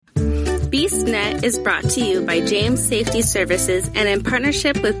BeastNet is brought to you by James Safety Services and in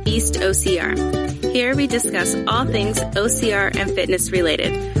partnership with Beast OCR. Here we discuss all things OCR and fitness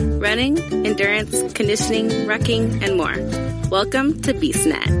related, running, endurance, conditioning, rucking, and more. Welcome to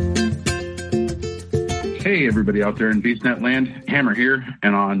BeastNet. Hey, everybody out there in BeastNet land, Hammer here.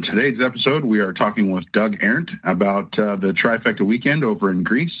 And on today's episode, we are talking with Doug Arendt about the Trifecta weekend over in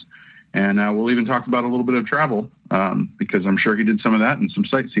Greece. And we'll even talk about a little bit of travel because I'm sure he did some of that and some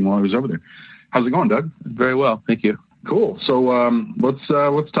sightseeing while he was over there. How's it going, Doug? Very well. Thank you. Cool. So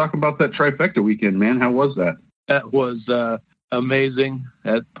let's talk about that Trifecta weekend, man. How was that? That was amazing.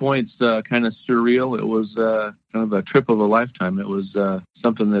 At points, kind of surreal. It was kind of a trip of a lifetime. It was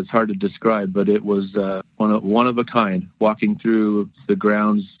something that's hard to describe, but it was one of a kind. Walking through the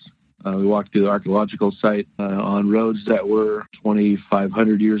grounds, we walked through the archaeological site on roads that were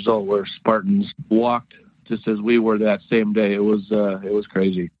 2,500 years old, where Spartans walked just as we were that same day. It was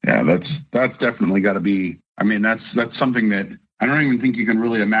crazy. Yeah, that's definitely got to be. I mean, that's something that I don't even think you can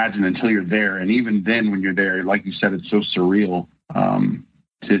really imagine until you're there. And even then, when you're there, like you said, it's so surreal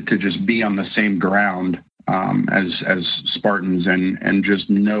to just be on the same ground as Spartans and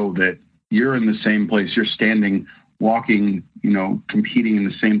just know that you're in the same place. You're standing, walking, competing in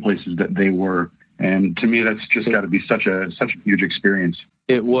the same places that they were. And to me, that's just got to be such a huge experience.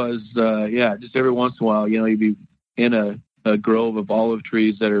 It was, just every once in a while, you'd be in a grove of olive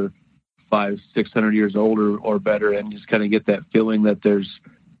trees that are 500-600 years old or better, and just kind of get that feeling that there's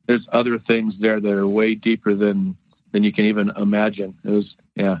other things there that are way deeper than you can even imagine. It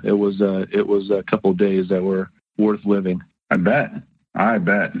was a couple of days that were worth living. I bet.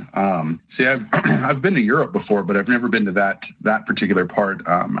 See, I've been to Europe before, but I've never been to that particular part.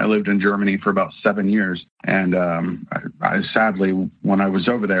 I lived in Germany for about 7 years, and I sadly, when I was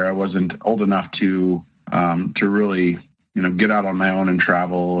over there, I wasn't old enough to really, get out on my own and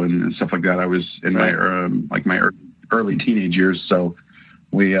travel and stuff like that. I was in my early teenage years, so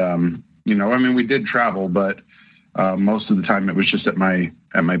we, we did travel, but most of the time it was just at my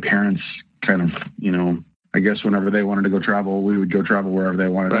parents' kind of, I guess whenever they wanted to go travel, we would go travel wherever they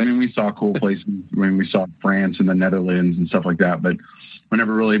wanted. Right. I mean, we saw cool places when we saw France and the Netherlands and stuff like that, but we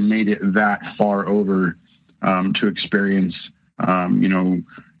never really made it that far over to experience,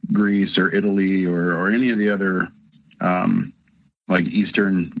 Greece or Italy or any of the other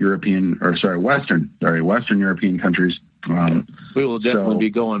Western European countries. We will definitely be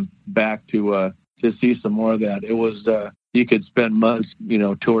going back to see some more of that. It was you could spend months,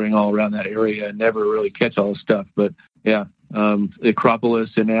 touring all around that area and never really catch all the stuff. But yeah, the Acropolis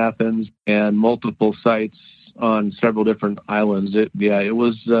in Athens and multiple sites on several different islands. It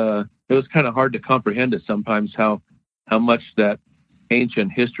was kind of hard to comprehend it sometimes how much that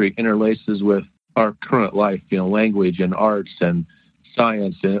ancient history interlaces with our current life. Language and arts and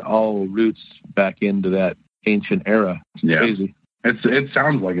science, and it all roots back into that ancient era. It's crazy. It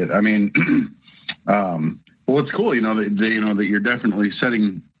sounds like it. I mean. Well, it's cool, that you're definitely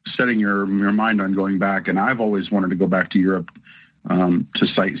setting your mind on going back. And I've always wanted to go back to Europe to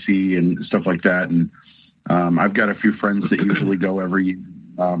sightsee and stuff like that. And I've got a few friends that usually go every year.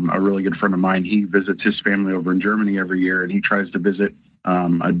 A really good friend of mine, he visits his family over in Germany every year, and he tries to visit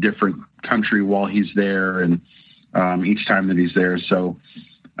a different country while he's there and each time that he's there. So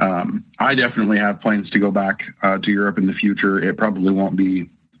I definitely have plans to go back to Europe in the future. It probably won't be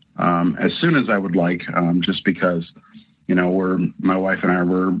as soon as I would like, just because, my wife and I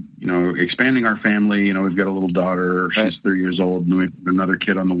were, expanding our family. We've got a little daughter. She's 3 years old, and we've got another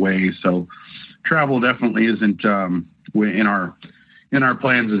kid on the way. So travel definitely isn't in our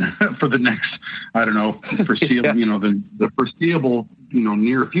plans for the next, I don't know, foreseeable, the foreseeable,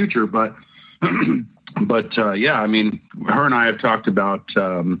 near future. But I mean, her and I have talked about,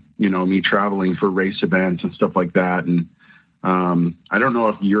 me traveling for race events and stuff like that, and I don't know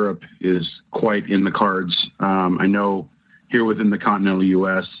if Europe is quite in the cards. I know here within the continental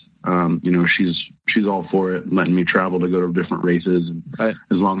U.S., she's all for it, letting me travel to go to different races, as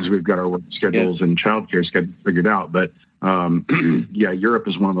long as we've got our work schedules and childcare schedules figured out. But Europe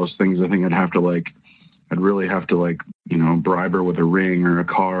is one of those things. I think I'd really have to bribe her with a ring or a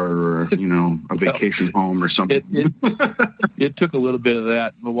car or a vacation home or something. It took a little bit of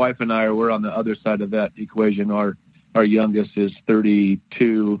that. My wife and I were on the other side of that equation. Our youngest is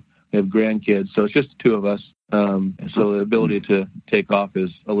 32. We have grandkids, so it's just the two of us. So the ability to take off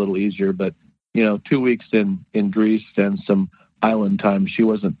is a little easier. But 2 weeks in Greece and some island time, she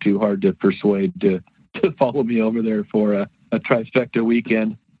wasn't too hard to persuade to follow me over there for a trifecta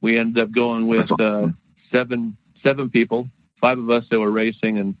weekend. We ended up going with seven people, 5 of us that were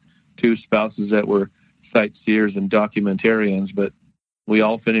racing and 2 spouses that were sightseers and documentarians. But we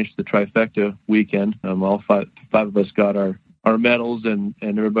all finished the trifecta weekend. All five of us got our medals, and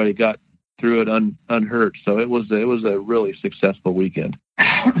everybody got through it unhurt. So it was a really successful weekend.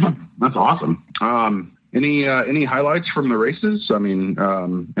 That's awesome. Any highlights from the races? I mean,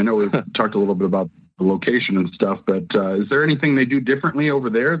 I know we've talked a little bit about the location and stuff, but is there anything they do differently over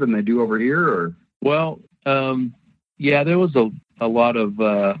there than they do over here? Or well, yeah, there was a lot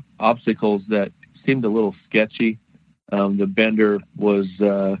of obstacles that seemed a little sketchy. The bender was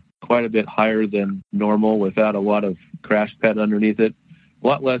quite a bit higher than normal without a lot of crash pad underneath it. A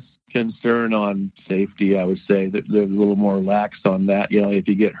lot less concern on safety, I would say. They're a little more lax on that. If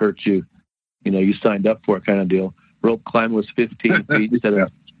you get hurt, you signed up for it kind of deal. Rope climb was 15 feet instead of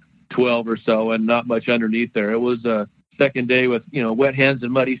 12 or so, and not much underneath there. It was a second day with wet hands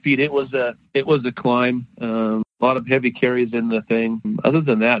and muddy feet. It was a climb. A lot of heavy carries in the thing. Other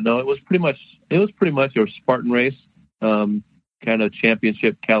than that, no, it was pretty much a Spartan race, kind of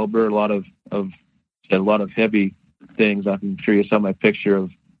championship caliber. A lot of heavy things. I'm sure you saw my picture of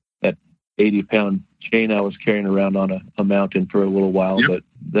that 80-pound chain I was carrying around on a mountain for a little while. Yep. But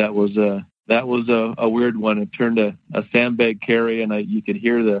that was a weird one. It turned a sandbag carry, and you could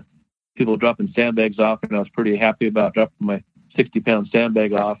hear the people dropping sandbags off, and I was pretty happy about dropping my 60-pound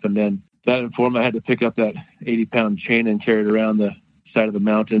sandbag off. And then that informed I had to pick up that 80-pound chain and carry it around the side of the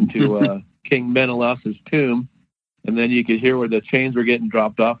mountain to King Menelaus's tomb. And then you could hear where the chains were getting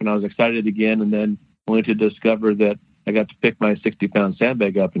dropped off, and I was excited again, and then only to discover that I got to pick my 60-pound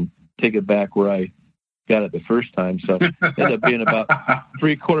sandbag up and take it back where I got it the first time. So it ended up being about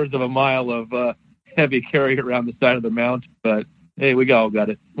 3/4 of a mile of heavy carry around the side of the mount. But hey, we all got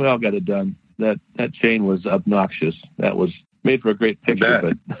it done. That chain was obnoxious. That was made for a great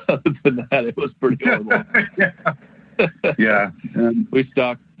picture, but other than that, it was pretty horrible. Yeah. We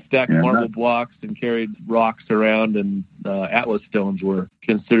stacked marble blocks and carried rocks around, and Atlas stones were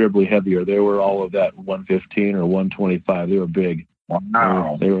considerably heavier. They were all of that 115 or 125. They were big.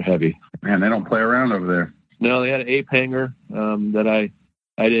 Wow. They were heavy. Man, they don't play around over there. No, they had an ape hanger that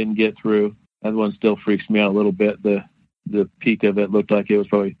I didn't get through. That one still freaks me out a little bit. The peak of it looked like it was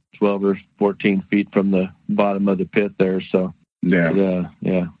probably 12 or 14 feet from the bottom of the pit there. So yeah,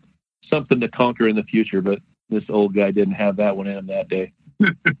 something to conquer in the future. But this old guy didn't have that one in him that day.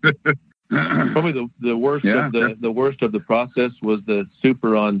 Probably the worst the worst of the process was the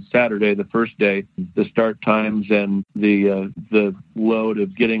super on Saturday, the first day. The start times and the load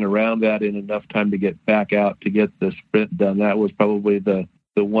of getting around that in enough time to get back out to get the sprint done. That was probably the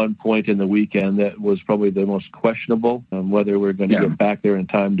one point in the weekend that was probably the most questionable, whether we're going to get back there in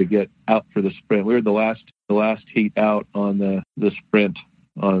time to get out for the sprint. We were the last heat out on the sprint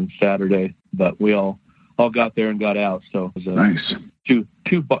on Saturday, but we all got there and got out. So it was nice.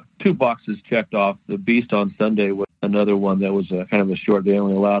 Two boxes checked off. The Beast on Sunday was another one that was kind of a short. They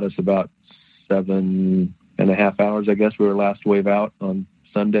only allowed us about 7.5 hours, I guess. We were last wave out on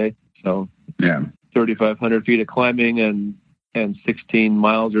Sunday. So 3,500 feet of climbing and 16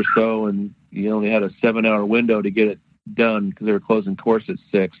 miles or so, and you only had a 7-hour window to get it done because they were closing course at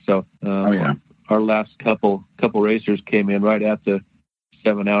 6. So our last couple racers came in right at the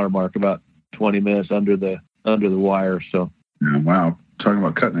 7-hour mark, about 20 minutes under the wire. So wow, talking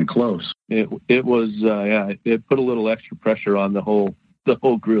about cutting it close. It was it put a little extra pressure on the whole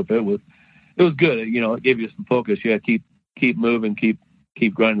group. It was good. It gave you some focus. You had to keep moving,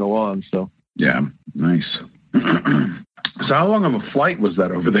 keep grinding along. So yeah, nice. So how long of a flight was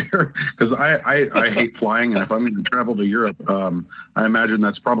that over there? Because I hate flying, and if I'm going to travel to Europe, I imagine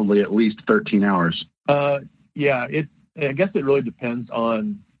that's probably at least 13 hours. I guess it really depends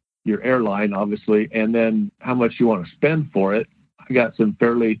on your airline, obviously, and then how much you want to spend for it. I got some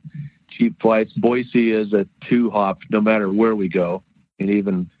fairly cheap flights. Boise is a 2-hop no matter where we go, and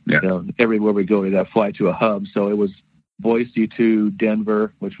even everywhere we go, we got to fly to a hub. So it was Boise to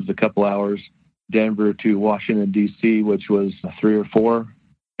Denver, which was a couple hours. Denver to Washington, D.C., which was 3 or 4,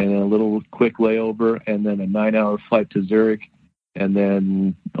 and then a little quick layover, and then a 9-hour flight to Zurich, and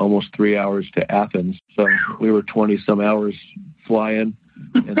then almost 3 hours to Athens. So we were 20-some hours flying,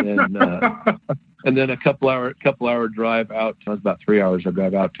 and then a couple hour drive out. It was about 3 hours of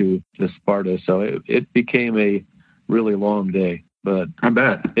drive out to Sparta. So it became a really long day. But I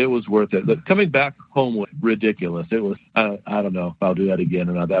bet it was worth it. But coming back home was ridiculous. It was I don't know if I'll do that again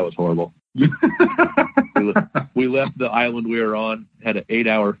or not. That was horrible. We left the island we were on, had an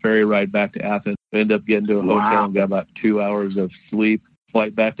 8-hour ferry ride back to Athens. We ended up getting to a hotel and got about 2 hours of sleep.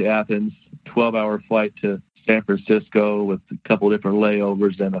 Flight back to Athens, 12-hour flight to San Francisco with a couple different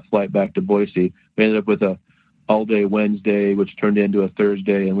layovers and a flight back to Boise. We ended up with a all-day Wednesday, which turned into a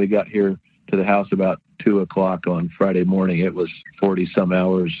Thursday, and we got here to the house about 2:00 on Friday morning. It was 40-some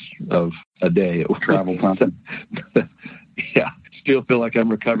hours of a day. It was travel time. Yeah, still feel like I'm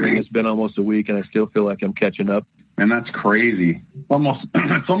recovering. It's been almost a week, and I still feel like I'm catching up. And that's crazy.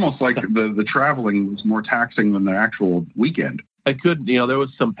 It's almost like the traveling was more taxing than the actual weekend. I could, there was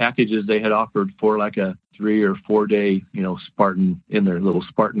some packages they had offered for like a 3 or 4 day, Spartan in their little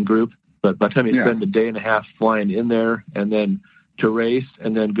Spartan group. But by the time you spend a day and a half flying in there and then to race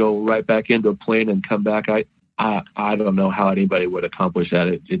and then go right back into a plane and come back, I don't know how anybody would accomplish that.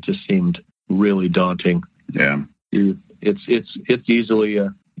 It just seemed really daunting. Yeah. It's easily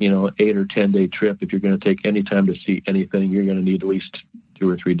a 8 or 10 day trip. If you're going to take any time to see anything, you're going to need at least 2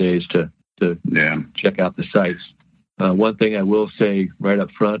 or 3 days to check out the sites. One thing I will say right up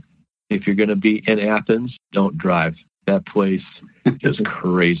front, if you're going to be in Athens, don't drive. That place is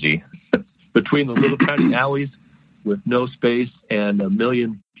crazy. Between the little tiny alleys with no space and a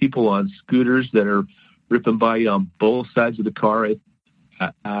million people on scooters that are ripping by you on both sides of the car,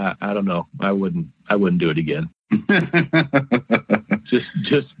 I don't know. I wouldn't do it again. just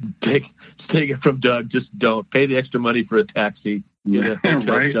take it from Doug. Just don't pay the extra money for a taxi. Get a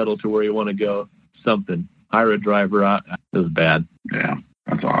hotel shuttle to where you want to go. Something. Hire a driver out. It was bad. Yeah,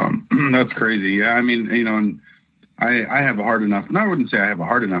 that's awesome. That's crazy. Yeah, I mean, and I have a hard enough. No, I wouldn't say I have a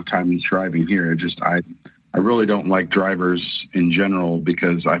hard enough time driving here. I really don't like drivers in general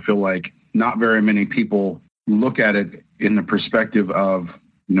because I feel like not very many people look at it in the perspective of,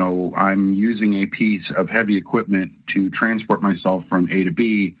 I'm using a piece of heavy equipment to transport myself from A to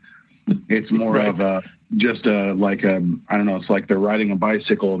B. It's more of I don't know, it's like they're riding a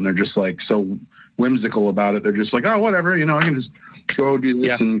bicycle and they're just like so whimsical about it. They're just like, oh, whatever, I can just go do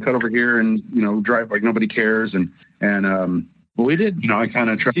this and cut over here and, drive like nobody cares. And we didn't, I kind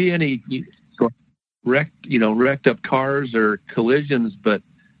of try see any wrecked up cars or collisions, but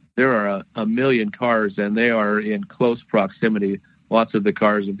there are a million cars and they are in close proximity. Lots of the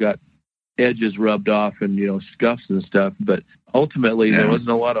cars have got edges rubbed off and, scuffs and stuff. But ultimately, there wasn't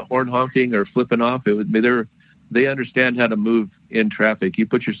a lot of horn honking or flipping off. They understand how to move in traffic. You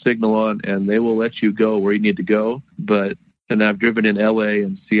put your signal on and they will let you go where you need to go. And I've driven in LA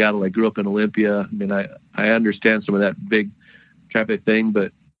and Seattle. I grew up in Olympia. I mean, I understand some of that big traffic thing,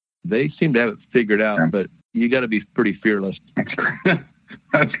 but they seem to have it figured out. But you got to be pretty fearless.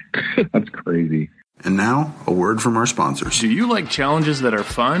 That's crazy. And now, a word from our sponsors. Do you like challenges that are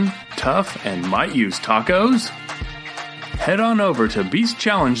fun, tough, and might use tacos? Head on over to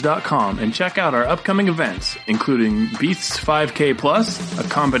BeastChallenge.com and check out our upcoming events, including Beasts 5K Plus, a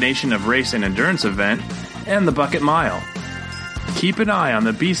combination of race and endurance event, and the Bucket Mile. Keep an eye on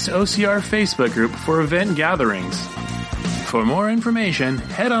the Beasts OCR Facebook group for event gatherings. For more information,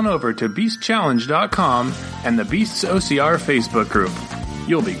 head on over to BeastChallenge.com and the Beasts OCR Facebook group.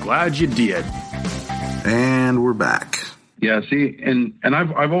 You'll be glad you did. And we're back. Yeah, see, and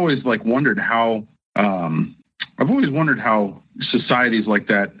I've always wondered how societies like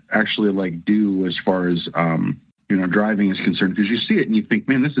that actually do as far as driving is concerned, because you see it and you think,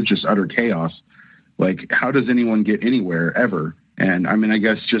 man, this is just utter chaos. How does anyone get anywhere ever? And I mean, I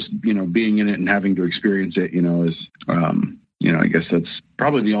guess just being in it and having to experience it, is I guess that's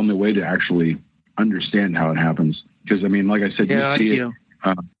probably the only way to actually understand how it happens. Because I mean, like I said,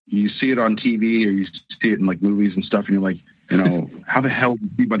 you see it on TV or you see it in movies and stuff, and you're like, how the hell does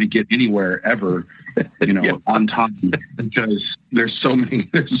anybody get anywhere ever, on time? Because there's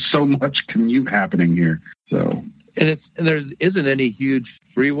so much commute happening here. So, and there isn't any huge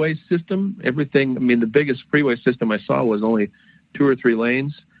freeway system. Everything, I mean, the biggest freeway system I saw was only 2 or 3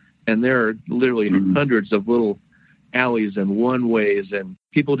 lanes, and there are literally hundreds of little alleys and one-ways, and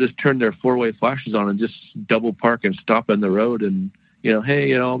people just turn their 4-way flashes on and just double park and stop in the road and,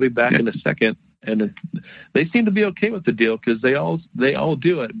 hey, I'll be back in a second. And they seem to be okay with the deal because they all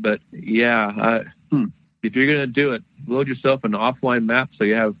do it. But if you're going to do it, load yourself an offline map so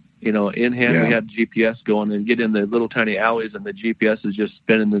you have, in hand. We had GPS going and get in the little tiny alleys, and the GPS is just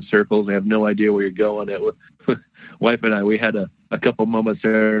spinning in circles. They have no idea where you're going. Wife and I, we had a couple moments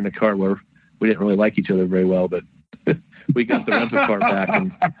there in the car where we didn't really like each other very well, but we got the rental car back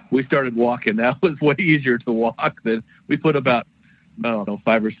and we started walking. That was way easier to walk than we put about,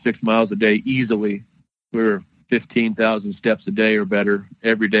 5 or 6 miles a day easily. We were 15,000 steps a day or better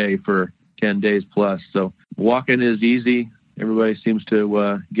every day for 10 days plus. So walking is easy. Everybody seems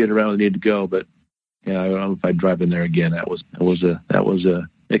to get around where they need to go. But yeah, I don't know if I'd drive in there again. That was a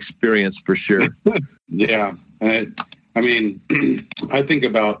experience for sure. Yeah, I mean, I think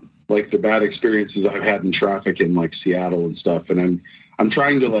about the bad experiences I've had in traffic in Seattle and stuff, and I'm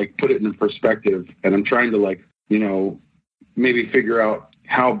trying to put it in perspective, and I'm trying to maybe figure out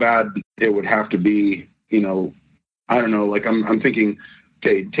how bad it would have to be I don't know, like I'm thinking,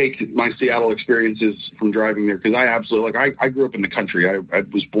 okay, take my Seattle experiences from driving there. Cause I absolutely, like, I grew up in the country. I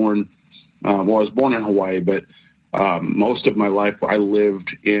was born, I was born in Hawaii, but most of my life I lived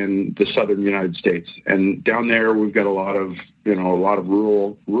in the southern United States, and down there we've got a lot of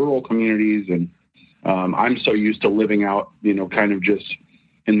rural communities. And I'm so used to living out, kind of just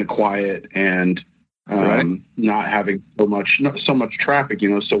in the quiet and not having so much traffic,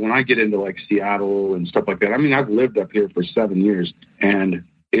 so when I get into like Seattle and stuff like that, I mean, I've lived up here for 7 years, and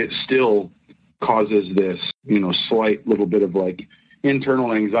it still causes this, slight little bit of like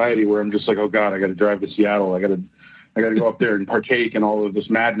internal anxiety where I'm just like, oh God, I got to drive to Seattle. I got to go up there and partake in all of this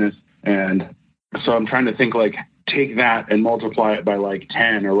madness. And so I'm trying to think, like, take that and multiply it by like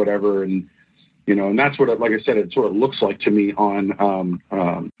 10 or whatever. And, and that's what, like I said, it's what it looks like to me on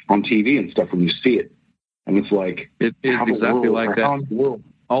TV and stuff when you see it. And it's like, it's exactly like that.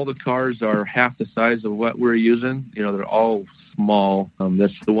 All the cars are half the size of what we're using. They're all small.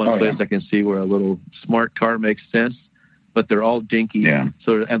 That's the one place I can see where a little smart car makes sense, but they're all dinky. Yeah.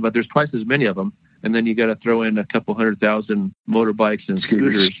 But there's twice as many of them. And then you got to throw in a couple 100,000 motorbikes and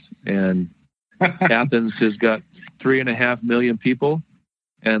scooters. And Athens has got 3.5 million people,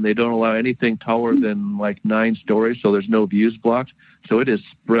 and they don't allow anything taller than like 9 stories. So there's no views blocked. So it is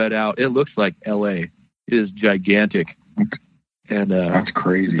spread out. It looks like LA. It is gigantic. And that's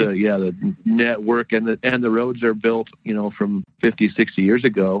crazy. The network and the roads are built, from 50, 60 years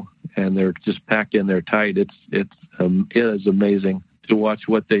ago, and they're just packed in there tight. It is amazing to watch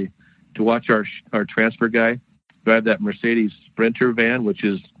our transfer guy drive that Mercedes Sprinter van, which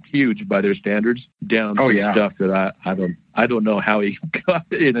is huge by their standards, down to stuff that I don't know how he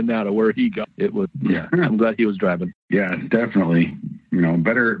got in and out of where he got. It was I'm glad he was driving. Yeah, definitely.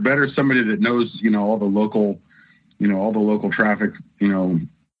 Better somebody that knows all the local traffic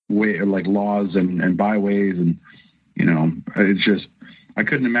way, like laws and byways, and it's just, I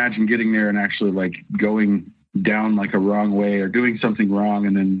couldn't imagine getting there and actually like going down like a wrong way or doing something wrong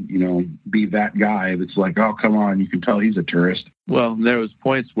and then be that guy that's like, oh, come on, you can tell he's a tourist. Well, there was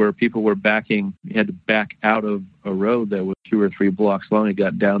points where people were you had to back out of a road that was 2 or 3 blocks long and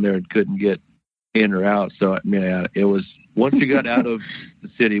got down there and couldn't get in or out. So I mean, it was, once you got out of the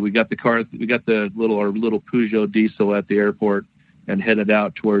city, we got the little Peugeot diesel at the airport and headed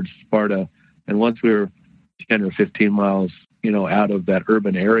out towards Sparta. And once we were 10 or 15 miles out of that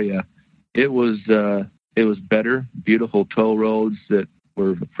urban area, it was better, beautiful toll roads that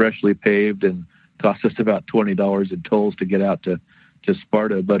were freshly paved and cost us about $20 in tolls to get out to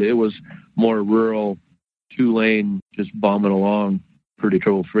Sparta. But it was more rural, 2-lane, just bombing along, pretty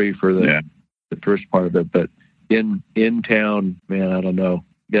trouble-free for the first part of it. But in town, man, I don't know.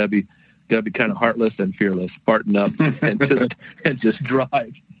 Gotta be kind of heartless and fearless, Spartan up and just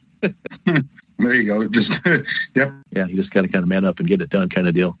drive. There you go. Just yep. Yeah, you just got to kind of man up and get it done, kind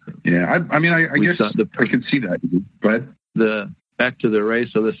of deal. Yeah, I mean, I guess I can see that. But back to the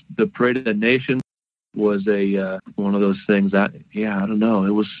race. So the Parade of the Nations was one of those things that I don't know.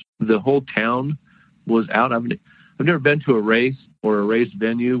 It was, the whole town was out. I've never been to a race or a race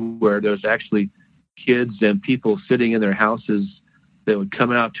venue where there's actually kids and people sitting in their houses that would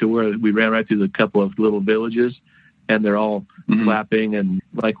come out to where we ran right through the couple of little villages, and they're all clapping and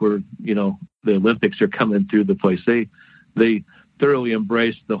like the Olympics are coming through the place. They thoroughly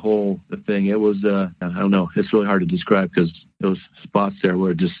embraced the thing. It was, I don't know, it's really hard to describe because those spots there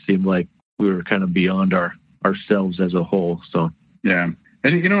where it just seemed like we were kind of beyond ourselves as a whole. So, yeah.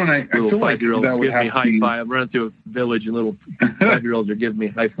 And, and I feel like that would give me high five. I'm running through a village and little 5-year-olds are giving me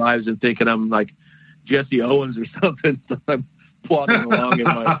high fives and thinking I'm like Jesse Owens or something. So I'm plodding along in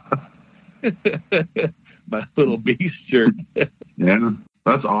my little Beast shirt. Yeah.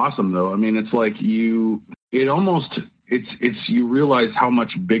 That's awesome, though. I mean, it's like you realize how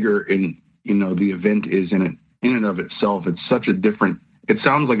much bigger the event is in and of itself. It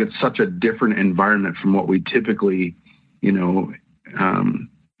sounds like it's such a different environment from what we typically,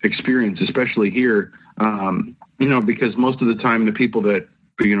 experience, especially here, because most of the time the people that,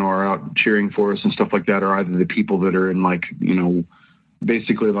 are out cheering for us and stuff like that are either the people that are in like,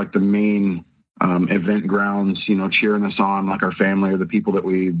 basically like the main event grounds, cheering us on, like our family or the people that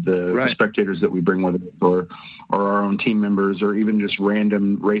the spectators that we bring with us, or our own team members, or even just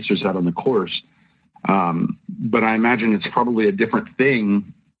random racers out on the course. But I imagine it's probably a different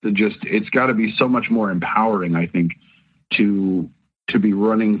thing it's got to be so much more empowering, I think, to be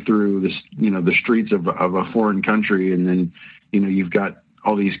running through this, the streets of a foreign country. And then, you've got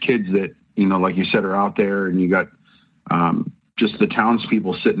all these kids that, like you said, are out there, and you got, just the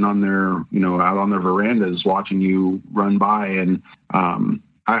townspeople sitting on their, out on their verandas watching you run by. And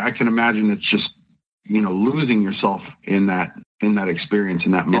I can imagine it's just losing yourself in that experience,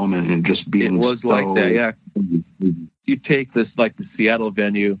 in that moment, and just being. It was so, like that, yeah. You take this, like the Seattle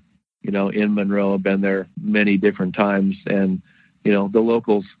venue, in Monroe. I've been there many different times, and the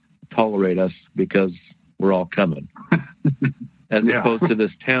locals tolerate us because we're all coming, as opposed to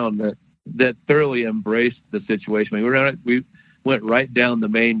this town that thoroughly embraced the situation. I mean, we went right down the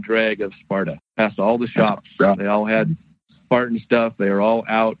main drag of Sparta, past all the shops. Yeah. They all had Spartan stuff. They were all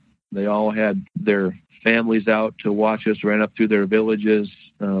out. They all had their families out to watch us, ran up through their villages.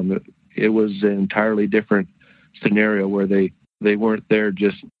 It was an entirely different scenario where they weren't there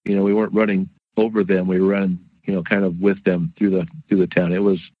just, we weren't running over them. We were running, kind of with them through the town. It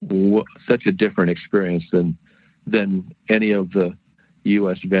was such a different experience than any of the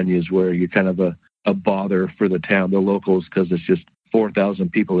U.S. venues where you're kind of a bother for the town, the locals, because it's just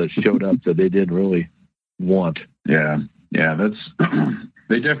 4,000 people that showed up that they didn't really want. Yeah, that's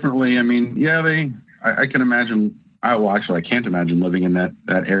they definitely. I mean, I can imagine. I can't imagine living in that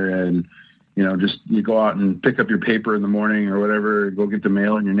area, and just you go out and pick up your paper in the morning or whatever, go get the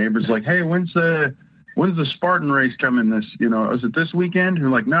mail, and your neighbor's like, "Hey, when's the Spartan race coming? Is it this weekend?" And you're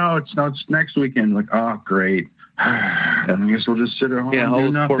like, "No, it's next weekend." Like, oh, great. I guess we'll just sit at home. Yeah, all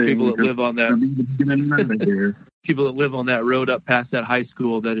those poor people that live on that. People that live on that road up past that high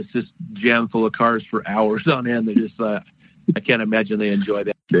school that is just jammed full of cars for hours on end. They just, I can't imagine they enjoy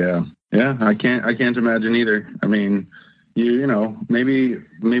that. Yeah, I can't imagine either. I mean, maybe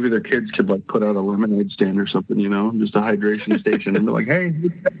their kids could like put out a lemonade stand or something, just a hydration station, and be like, hey,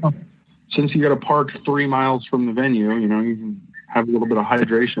 since you got to park 3 miles from the venue, you can have a little bit of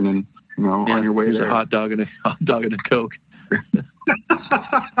hydration and. On your way there. A hot dog and a Coke.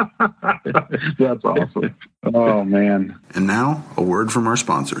 That's awesome. Oh, man. And now, a word from our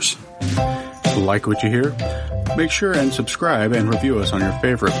sponsors. Like what you hear? Make sure and subscribe and review us on your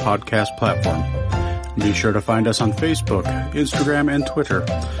favorite podcast platform. Be sure to find us on Facebook, Instagram, and Twitter.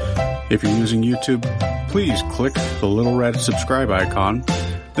 If you're using YouTube, please click the little red subscribe icon,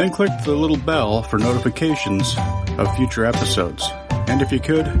 then click the little bell for notifications of future episodes. And if you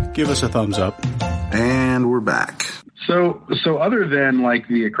could, give us a thumbs up. And we're back. So other than like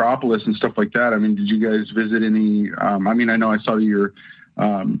the Acropolis and stuff like that, I mean, did you guys visit any? I know I saw you're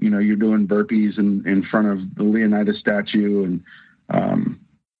doing burpees in front of the Leonidas statue, and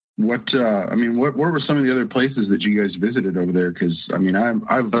what were some of the other places that you guys visited over there? Because I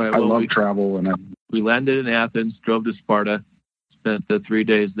love travel, and we landed in Athens, drove to Sparta, spent the 3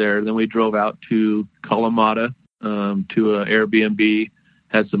 days there. Then we drove out to Kalamata. To an Airbnb,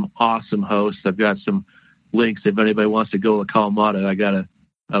 had some awesome hosts. I've got some links if anybody wants to go to Kalamata. I got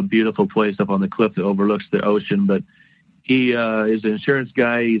a beautiful place up on the cliff that overlooks the ocean, but he is an insurance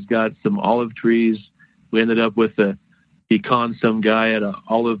guy. He's got some olive trees. We ended up with he conned some guy at an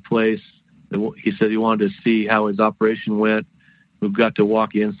olive place. He said he wanted to see how his operation went. We've got to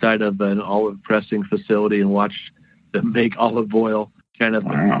walk inside of an olive pressing facility and watch them make olive oil. Kind of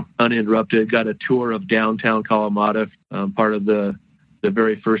uninterrupted. Got a tour of downtown Kalamata, part of the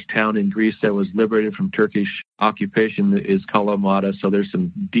very first town in Greece that was liberated from Turkish occupation is Kalamata. So there's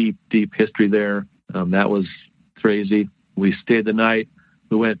some deep, deep history there. That was crazy. We stayed the night.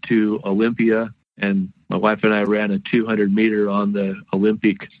 We went to Olympia, and my wife and I ran a 200-meter on the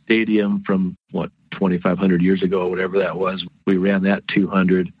Olympic Stadium from, 2,500 years ago or whatever that was. We ran that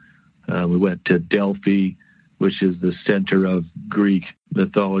 200. We went to Delphi, which is the center of Greek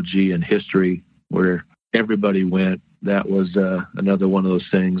mythology and history, where everybody went. That was another one of those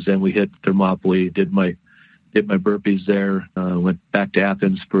things. Then we hit Thermopylae, did my burpees there, went back to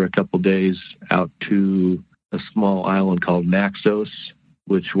Athens for a couple days, out to a small island called Naxos,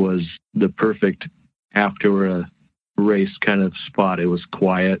 which was the perfect after a race kind of spot. It was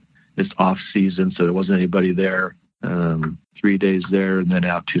quiet. It's off season, so there wasn't anybody there. 3 days there, and then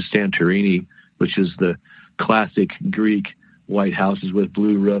out to Santorini, which is the classic Greek white houses with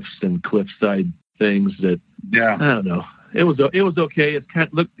blue roofs and cliffside things that, I don't know. It was okay. It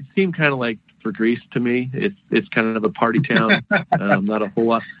seemed kind of like for Greece to me. It's kind of a party town. Not a whole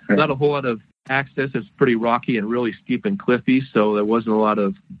lot of access. It's pretty rocky and really steep and cliffy. So there wasn't a lot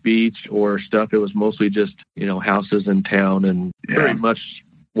of beach or stuff. It was mostly just, houses in town, and very much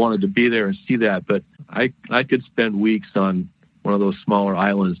wanted to be there and see that. But I could spend weeks on one of those smaller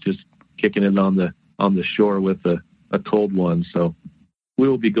islands, just kicking it on the shore with a cold one. So we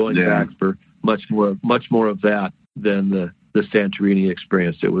will be going back for much more of that than the Santorini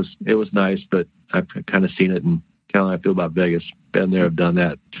experience. It was nice, but I've kind of seen it, and kind of how I feel about Vegas. Been there, I've done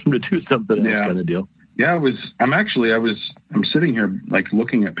that. To do something else kind of deal. Yeah, I'm sitting here like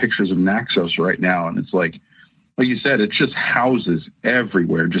looking at pictures of Naxos right now, and it's like like you said, it's just houses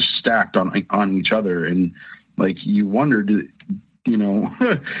everywhere, just stacked on each other. And like, you wondered, you know,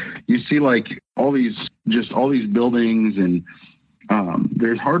 you see like all these buildings, and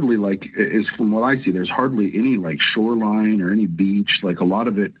there's hardly, like, is from what I see, there's hardly any like shoreline or any beach. Like a lot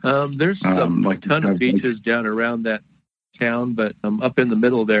of it. There's a ton of beaches down around that town, but up in the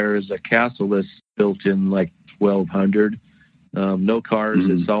middle there is a castle that's built in like 1200. No cars.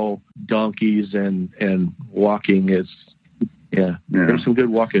 It's all donkeys and walking. There's some good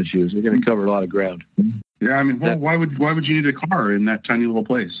walking shoes. You're going to cover a lot of ground. Yeah, I mean, why would you need a car in that tiny little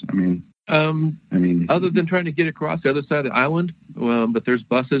place? I mean, other than trying to get across the other side of the island, but there's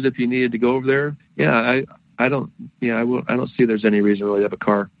buses if you needed to go over there. Yeah, I don't see there's any reason really to have a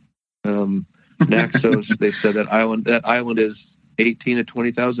car. Naxos, they said that island is 18 to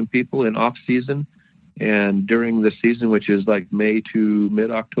 20,000 people in off season, and during the season, which is like May to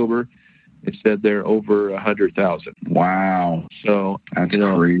mid-October, it said they're over 100,000. Wow! So that's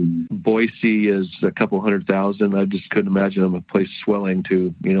crazy. Boise is a couple 100,000. I just couldn't imagine a place swelling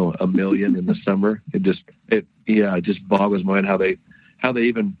to 1 million in the summer. It just boggles my mind how they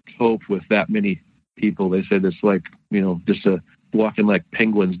even cope with that many people. They said it's like just walking like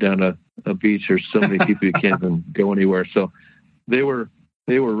penguins down a beach. There's so many people you can't even go anywhere. So they were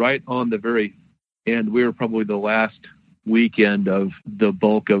right on the very end. We were probably the last weekend of the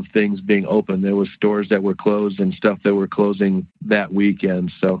bulk of things being open. There were stores that were closed and stuff that were closing that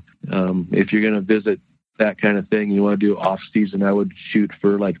weekend. So if you're going to visit that kind of thing, you want to do off season, I would shoot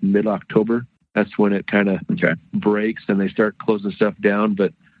for like mid-October. That's when it kind of breaks and they start closing stuff down.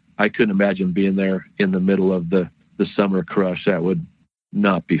 But I couldn't imagine being there in the middle of the summer crush. That would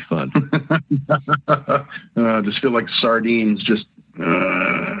not be fun. Just feel like sardines.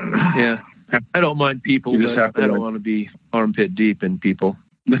 Yeah. I don't mind people, but I don't want to be armpit deep in people.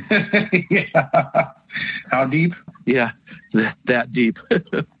 Yeah. How deep? Yeah, that deep.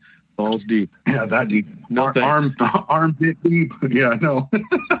 Balls deep. Yeah, that deep. No armpit deep. Yeah, no.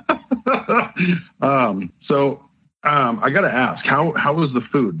 I got to ask, how was the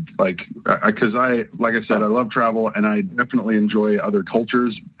food? Like I said, I love travel and I definitely enjoy other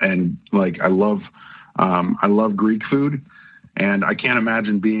cultures, and like I love Greek food. And I can't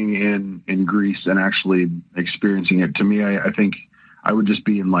imagine being in Greece and actually experiencing it. To me, I think I would just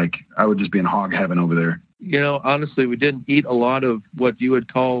be in hog heaven over there. Honestly, we didn't eat a lot of what you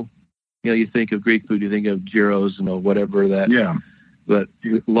would call, you think of Greek food, you think of gyros, whatever that. Yeah. But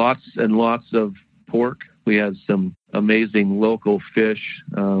lots and lots of pork. We had some amazing local fish.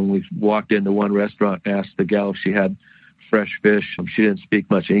 We walked into one restaurant, asked the gal if she had fresh fish. She didn't speak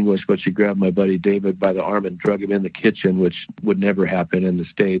much English, but she grabbed my buddy David by the arm and drug him in the kitchen, which would never happen in the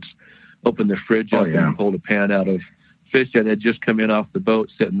States. Opened the fridge up and pulled a pan out of fish that had just come in off the boat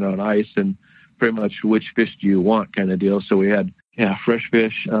sitting on ice, and pretty much which fish do you want kind of deal. So we had fresh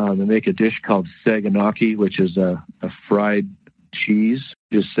fish. They make a dish called saganaki, which is a fried cheese.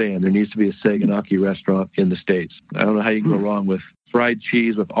 Just saying, there needs to be a saganaki restaurant in the States. I don't know how you can go wrong with fried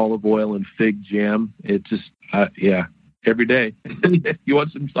cheese with olive oil and fig jam. It just, every day. You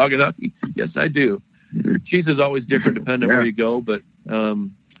want some saganaki? Yes, I do. Cheese is always different depending on where you go, but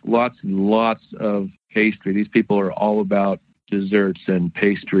lots and lots of pastry. These people are all about desserts and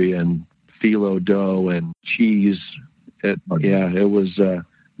pastry and phyllo dough and cheese. It was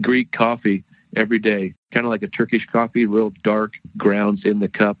Greek coffee every day, kind of like a Turkish coffee, real dark grounds in the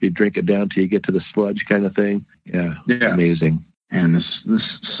cup. You drink it down till you get to the sludge kind of thing. Yeah. Amazing. And this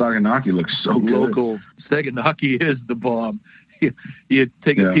saganaki looks so good. Local saganaki is the bomb. You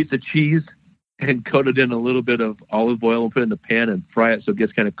take a piece of cheese and coat it in a little bit of olive oil and put it in the pan and fry it so it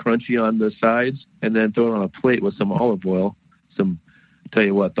gets kind of crunchy on the sides, and then throw it on a plate with some olive oil. Tell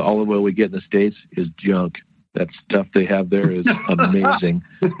you what, the olive oil we get in the States is junk. That stuff they have there is amazing.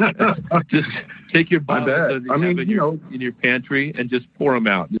 Just take your bottles in your pantry and just pour them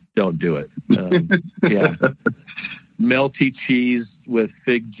out. Just don't do it. Melty cheese with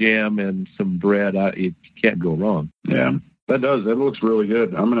fig jam and some bread. You can't go wrong. Yeah, that looks really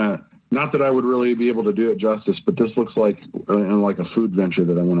good. Not that I would really be able to do it justice, but this looks like a food venture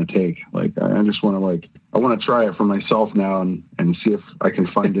that I want to take. Like, I just want to I want to try it for myself now and see if I can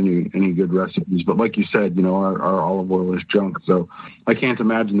find any good recipes. But like you said, our olive oil is junk, so I can't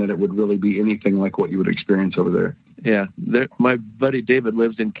imagine that it would really be anything like what you would experience over there. Yeah, my buddy David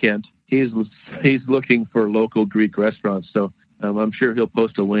lives in Kent. He's looking for local Greek restaurants, so I'm sure he'll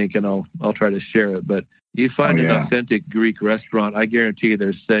post a link and I'll try to share it. But you find an authentic Greek restaurant, I guarantee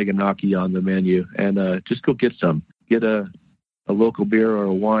there's saganaki on the menu, and just go get some. Get a local beer or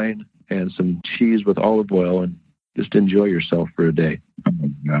a wine and some cheese with olive oil, and just enjoy yourself for a day.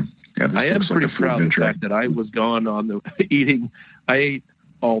 Yeah, I am pretty proud of the fact that I was gone on the eating. I ate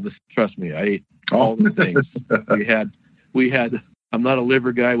all the. Trust me, I ate all the things. We had. I'm not a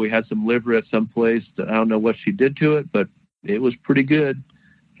liver guy. We had some liver at some place. I don't know what she did to it, but it was pretty good.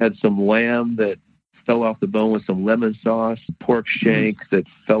 Had some lamb that fell off the bone with some lemon sauce, pork shank that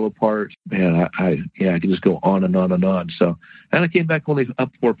fell apart. Man, I can just go on and on and on. So, and I came back only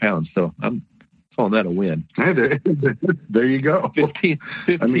up 4 pounds. So I'm calling that a win. Hey, there you go. 15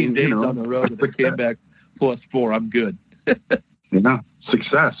 days on the road, and I came back +4. I'm good.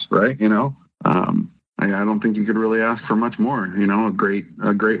 Success, right? I don't think you could really ask for much more. A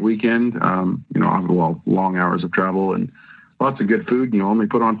great weekend. Long hours of travel and lots of good food. Only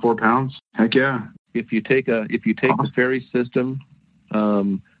put on 4 pounds. Heck yeah. If you take the ferry system,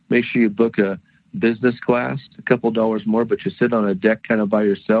 make sure you book a business class, a couple dollars more, but you sit on a deck kind of by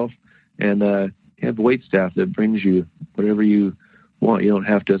yourself, and you have wait staff that brings you whatever you want. You don't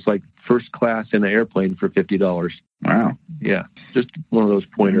have to. It's like first class in an airplane for $50. Wow. Yeah, just one of those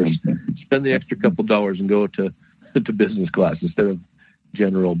pointers. Spend the extra couple dollars and go to business class instead of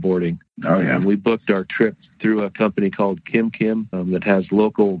general boarding. Oh yeah. We booked our trip through a company called Kim that has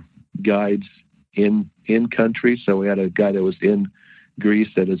local guides in country. So we had a guy that was in Greece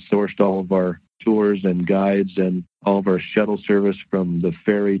that had sourced all of our tours and guides and all of our shuttle service from the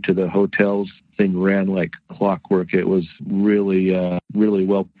ferry to the hotels. Thing ran like clockwork. It was really, really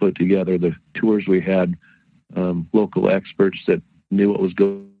well put together. The tours we had, local experts that knew what was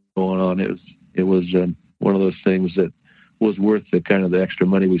going on. It was one of those things that was worth the extra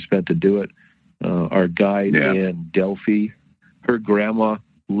money we spent to do it. Our guide in Delphi, her grandma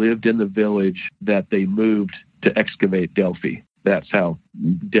lived in the village that they moved to excavate Delphi. That's how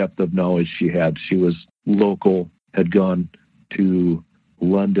depth of knowledge she had. She was local, had gone to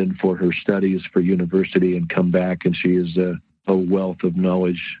London for her studies for university and come back, and she is a wealth of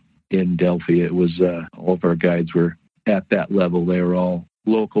knowledge in Delphi. It was all of our guides were at that level. They were all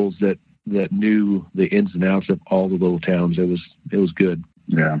locals that knew the ins and outs of all the little towns. It was good.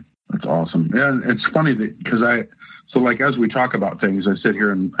 Yeah, that's awesome. Yeah, it's funny that because as we talk about things, I sit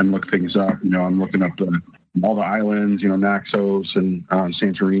here and look things up. I'm looking up all the islands, Naxos and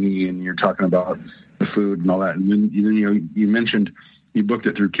Santorini, and you're talking about the food and all that. And then you mentioned you booked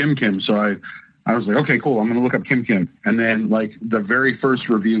it through Kim. So I was like, okay, cool. I'm going to look up Kim. And then the very first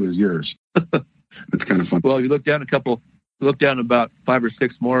review is yours. It's kind of fun. Well, you look down about 5 or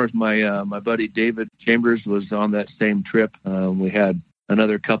 6 more. My buddy David Chambers was on that same trip. We had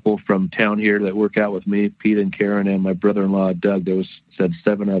another couple from town here that work out with me, Pete and Karen, and my brother-in-law, Doug. There was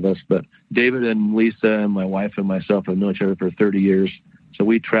 7 of us, but David and Lisa and my wife and myself have known each other for 30 years. So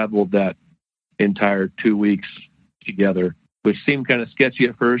we traveled that entire 2 weeks together, which seemed kind of sketchy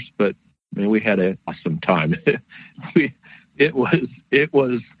at first, but we had an awesome time. It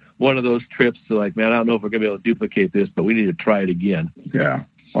was one of those trips to I don't know if we're going to be able to duplicate this, but we need to try it again. Yeah.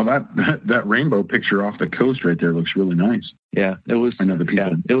 Well, that rainbow picture off the coast right there looks really nice. Yeah, it was. I know the people.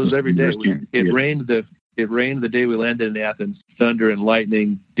 Yeah, it was every day. It rained the day we landed in Athens. Thunder and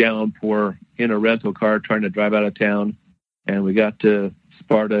lightning, downpour in a rental car trying to drive out of town, and we got to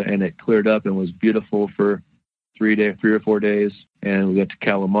Sparta and it cleared up and was beautiful for 3 or 4 days. And we got to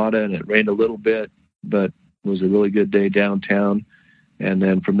Kalamata and it rained a little bit, but it was a really good day downtown. And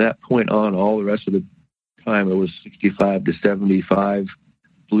then from that point on, all the rest of the time it was 65 to 75,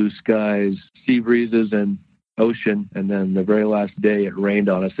 blue skies, sea breezes, and ocean. And then the very last day it rained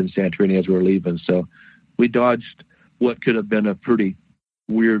on us in Santorini as we were leaving. So we dodged what could have been a pretty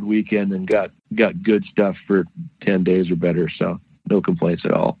weird weekend and got good stuff for 10 days or better. So no complaints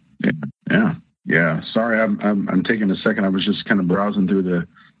at all. Yeah. Sorry, I'm taking a second. I was just kind of browsing through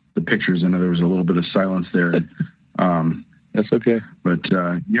the pictures. I know there was a little bit of silence there. That's okay. But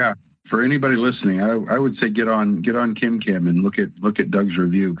for anybody listening, I would say get on Kim and look at Doug's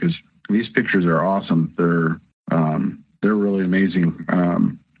review because these pictures are awesome. They're really amazing.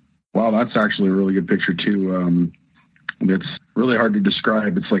 Wow, that's actually a really good picture too. It's really hard to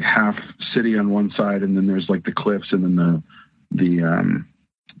describe. It's like half city on one side, and then there's the cliffs, and then the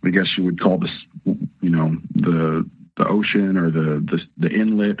I guess you would call this, the ocean or the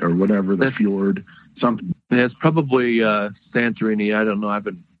inlet or whatever, the fjord, something. It's probably Santorini. I don't know. I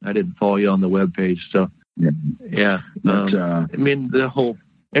didn't follow you on the webpage, so yeah. The whole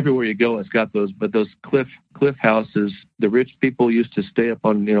everywhere you go, it's got those cliff houses. The rich people used to stay up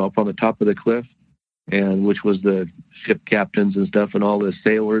on the top of the cliff, and which was the ship captains and stuff, and all the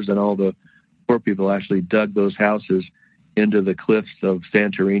sailors and all the poor people actually dug those houses into the cliffs of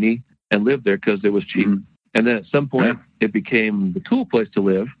Santorini and lived there because it was cheap. Mm-hmm. And then at some point it became the cool place to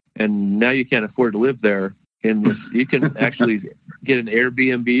live. And now you can't afford to live there in this. You can actually get an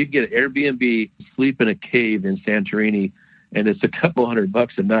Airbnb. You can get an Airbnb, sleep in a cave in Santorini, and it's a couple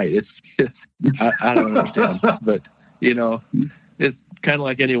 $100 a night. It's just, I don't understand, but it's kind of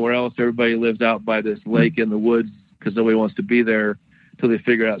like anywhere else. Everybody lives out by this lake in the woods because nobody wants to be there until they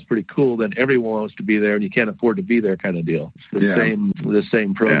figure out it's pretty cool. Then everyone wants to be there, and you can't afford to be there, kind of deal. The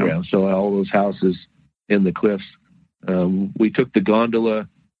same program. Yeah. So all those houses in the cliffs. We took the gondola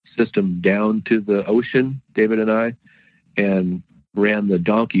system down to the ocean, David and I, and ran the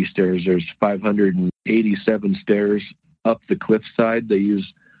donkey stairs. There's 587 stairs up the cliffside. They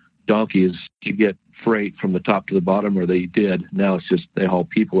use donkeys to get freight from the top to the bottom, or they did. Now it's just they haul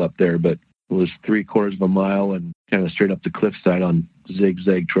people up there, but it was 3/4 of a mile and kind of straight up the cliffside on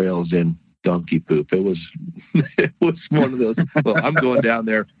zigzag trails in donkey poop. It was one of those. Well, I'm going down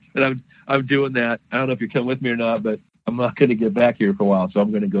there and I'm doing that. I don't know if you're coming with me or not, but I'm not going to get back here for a while, so I'm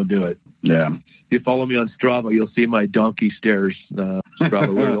going to go do it. Yeah. If you follow me on Strava, you'll see my donkey stairs.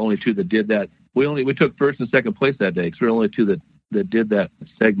 Strava, we're the only two that did that. We took first and second place that day because we're the only two that did that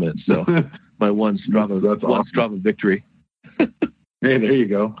segment. So my one Strava victory. Hey, there you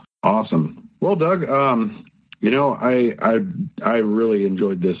go. Awesome. Well, Doug, I really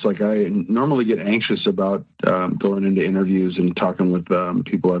enjoyed this. Like, I normally get anxious about going into interviews and talking with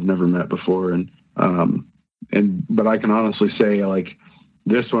people I've never met before, but I can honestly say, like,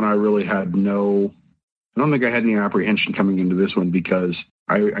 this one I really had I don't think I had any apprehension coming into this one because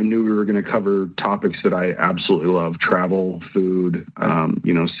I knew we were going to cover topics that I absolutely love: travel, food,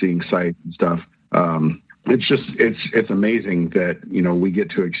 seeing sights and stuff. It's amazing that, we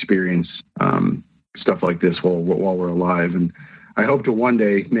get to experience stuff like this while we're alive. And I hope to one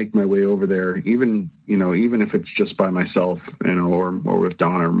day make my way over there, even if it's just by myself, or with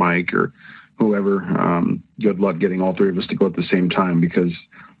Don or Mike or whoever. Good luck getting all three of us to go at the same time, because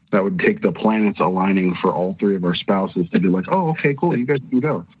that would take the planets aligning for all three of our spouses to be like, oh, okay, cool, you guys can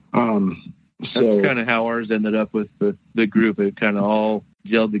go. That's kind of how ours ended up with the group. It kind of all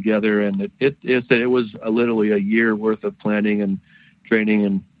gelled together, and it was literally a year worth of planning and training,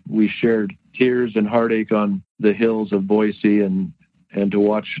 and we shared tears and heartache on the hills of Boise, and to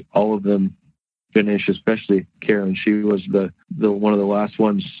watch all of them finish, especially Karen. She was the one of the last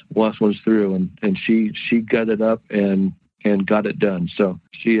ones through, and she got it up and got it done. So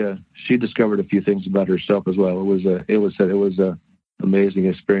she discovered a few things about herself as well. It was a amazing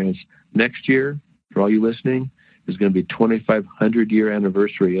experience. Next year, for all you listening, is going to be 2,500 year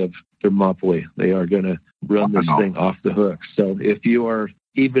anniversary of Thermopylae. They are going to run this thing off the hook. So if you are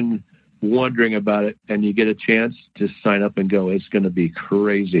even wondering about it and you get a chance, just sign up and go. It's going to be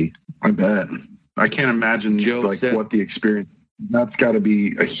crazy. I bet. I can't imagine what the experience. That's got to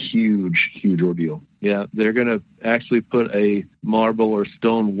be a huge, huge ordeal. Yeah, they're going to actually put a marble or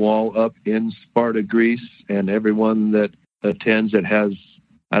stone wall up in Sparta, Greece, and everyone that attends it has,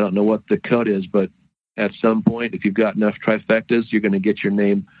 I don't know what the cut is, but at some point, if you've got enough trifectas, you're going to get your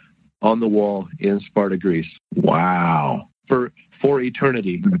name on the wall in Sparta, Greece. Wow. For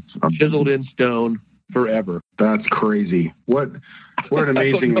eternity. Chiseled in stone forever. That's crazy. What an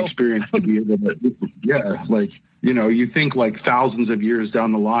amazing experience to be able to, yeah, like, you think like thousands of years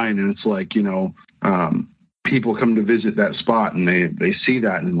down the line, and it's like, people come to visit that spot and they see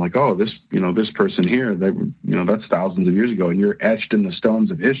that and like, oh, this person here, that's thousands of years ago, and you're etched in the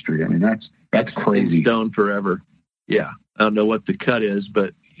stones of history. I mean, that's crazy. In stone forever. Yeah. I don't know what the cut is,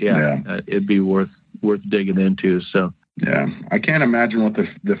 but it'd be worth digging into. So. Yeah, I can't imagine what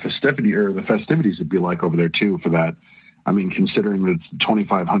the festivities would be like over there too for that. I mean, considering the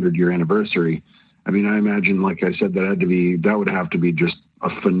 2,500 year anniversary, I mean, I imagine, like I said, that would have to be just a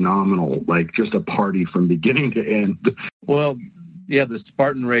phenomenal, like just a party from beginning to end. Well, yeah, the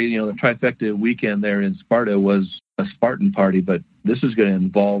Spartan race, the trifecta weekend there in Sparta was a Spartan party, but this is going to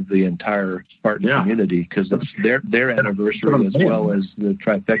involve the entire Spartan community because it's their anniversary as well as the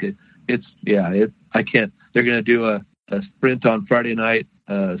trifecta. They're going to do a sprint on Friday night,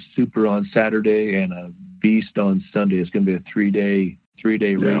 super on Saturday, and a beast on Sunday. It's going to be a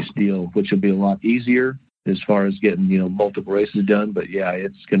three-day race deal, which will be a lot easier as far as getting multiple races done. But yeah,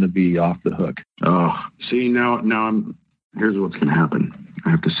 it's going to be off the hook. Oh, see, now here's what's going to happen.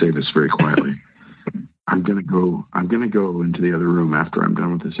 I have to say this very quietly. I'm going to go into the other room after I'm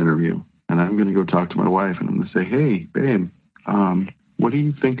done with this interview, and I'm going to go talk to my wife, and I'm going to say, hey, babe, what do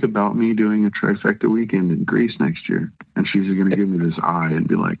you think about me doing a trifecta weekend in Greece next year? And she's going to give me this eye and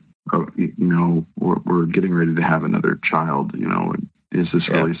be like, oh, we're getting ready to have another child, is this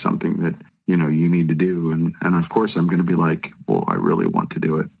really something that, you need to do? And of course I'm going to be like, well, I really want to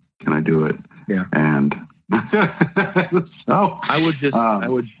do it. Can I do it? Yeah. And So I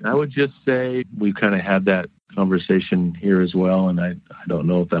would just say we kind of had that conversation here as well, and I don't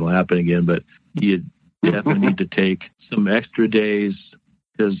know if that'll happen again, but you definitely need to take some extra days,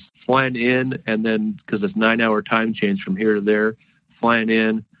 because flying in and then, because it's 9-hour time change from here to there, flying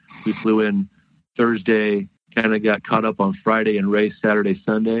in, we flew in Thursday, kind of got caught up on Friday and raced Saturday,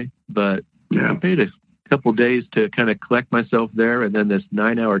 Sunday, but I paid a couple days to kind of collect myself there, and then this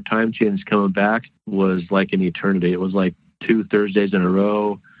 9-hour time change coming back was like an eternity. It was like 2 Thursdays in a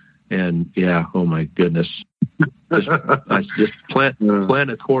row, and oh my goodness. Just plan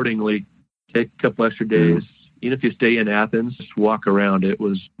accordingly, take a couple extra days. Even if you stay in Athens, just walk around. It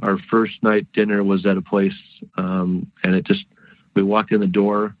was our first night dinner was at a place, and we walked in the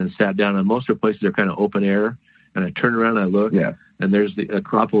door and sat down, and most of the places are kind of open air, and I turned around and I looked, and there's the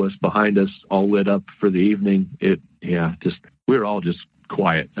Acropolis behind us, all lit up for the evening. We were all just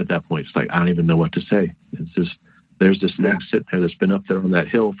quiet at that point. It's like, I don't even know what to say. It's just, there's this thing sitting there that's been up there on that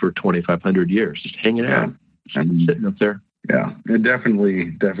hill for 2,500 years, just hanging out, sitting up there. Yeah, it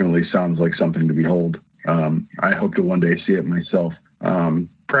definitely sounds like something to behold. I hope to one day see it myself.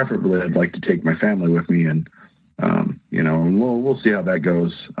 Preferably, I'd like to take my family with me, and and we'll see how that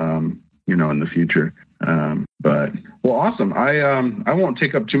goes. In the future. But awesome. I won't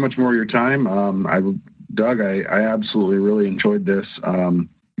take up too much more of your time. Doug, I absolutely really enjoyed this.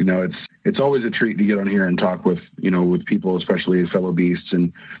 It's always a treat to get on here and talk with people, especially fellow beasts,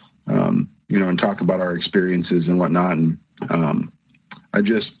 and and talk about our experiences and whatnot. And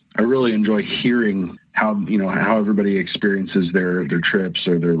I really enjoy hearing how everybody experiences their trips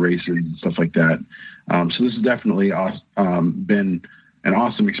or their races and stuff like that. So this has definitely been an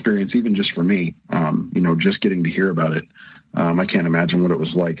awesome experience, even just for me, just getting to hear about it. I can't imagine what it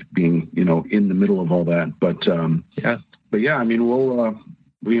was like being, in the middle of all that. But I mean,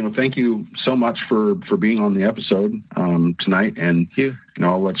 we'll, thank you so much for being on the episode tonight. And,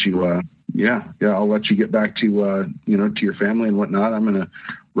 I'll let you, I'll let you get back to, to your family and whatnot. I'm going to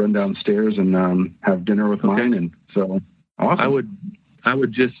run downstairs and have dinner with mine. And so awesome. I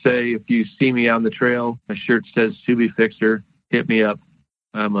would just say, if you see me on the trail, my shirt says Subi Fixer, hit me up.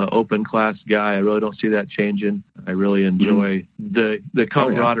 I'm an open class guy. I really don't see that changing. I really enjoy the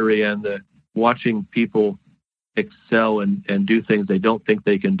camaraderie and the watching people excel and do things they don't think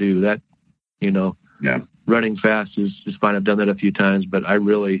they can do. That, running fast is just fine. I've done that a few times, but I'm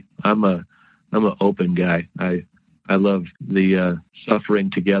an open guy. I love the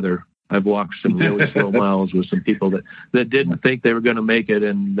suffering together. I've walked some really slow miles with some people that didn't think they were going to make it,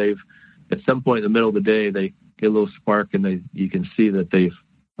 and they've, at some point in the middle of the day, they get a little spark, and you can see that they've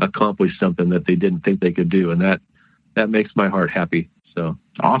accomplished something that they didn't think they could do, and that makes my heart happy. So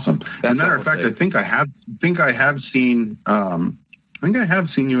awesome. As a matter of fact, I think I have seen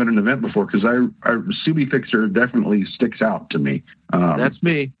you at an event before, because Subi Fixer definitely sticks out to me. That's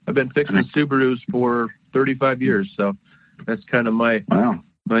me. I've been fixing Subarus for 35 years, so that's kind of my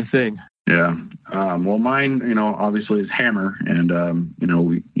thing. Yeah. Well, mine, obviously is Hammer, and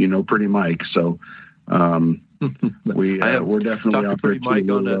Pretty Mike. So we're definitely out there Mike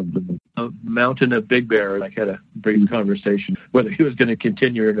on a mountain of Big Bear. I had a brief conversation whether he was going to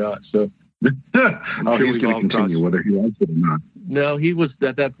continue or not. So he's going to continue whether he wants it or not. No, he was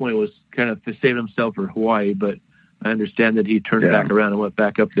at that point was kind of saving himself for Hawaii, but I understand that he turned back around and went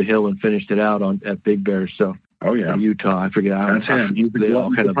back up the hill and finished it out at Big Bear. So Utah, I forget how. That's him. They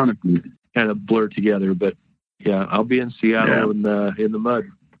all kind of blur together, but I'll be in Seattle in the mud.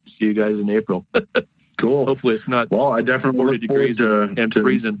 See you guys in April. Cool. Hopefully it's not. Well, I definitely 40 degrees and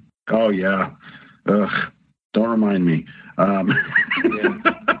freezing. Oh yeah. Ugh, don't remind me. I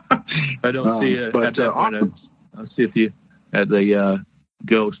don't see you at that point. I'll see you at the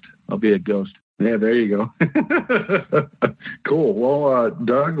Ghost. I'll be at Ghost. Yeah, there you go. Cool. Well,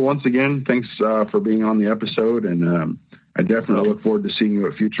 Doug, once again, thanks for being on the episode, and I definitely look forward to seeing you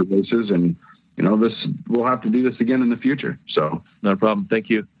at future races. And we'll have to do this again in the future. So, not a problem.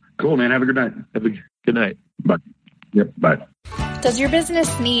 Thank you. Cool, man. Have a good night. Have a good night. Bye. Yep. Bye. Does your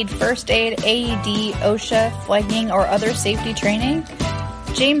business need first aid, AED, OSHA, flagging, or other safety training?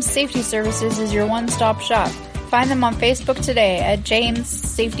 James Safety Services is your one-stop shop. Find them on Facebook today at James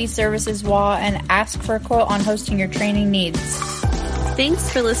Safety Services WA and ask for a quote on hosting your training needs.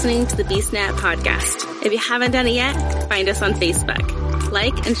 Thanks for listening to the BeastNet podcast. If you haven't done it yet, find us on Facebook.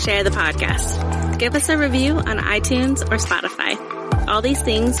 Like and share the podcast. Give us a review on iTunes or Spotify. All these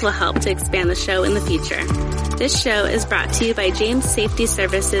things will help to expand the show in the future. This show is brought to you by James Safety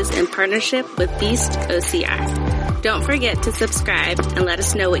Services in partnership with Beast OCR. Don't forget to subscribe and let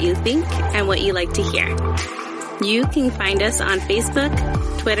us know what you think and what you like to hear. You can find us on Facebook,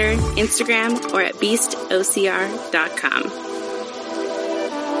 Twitter, Instagram, or at beastocr.com.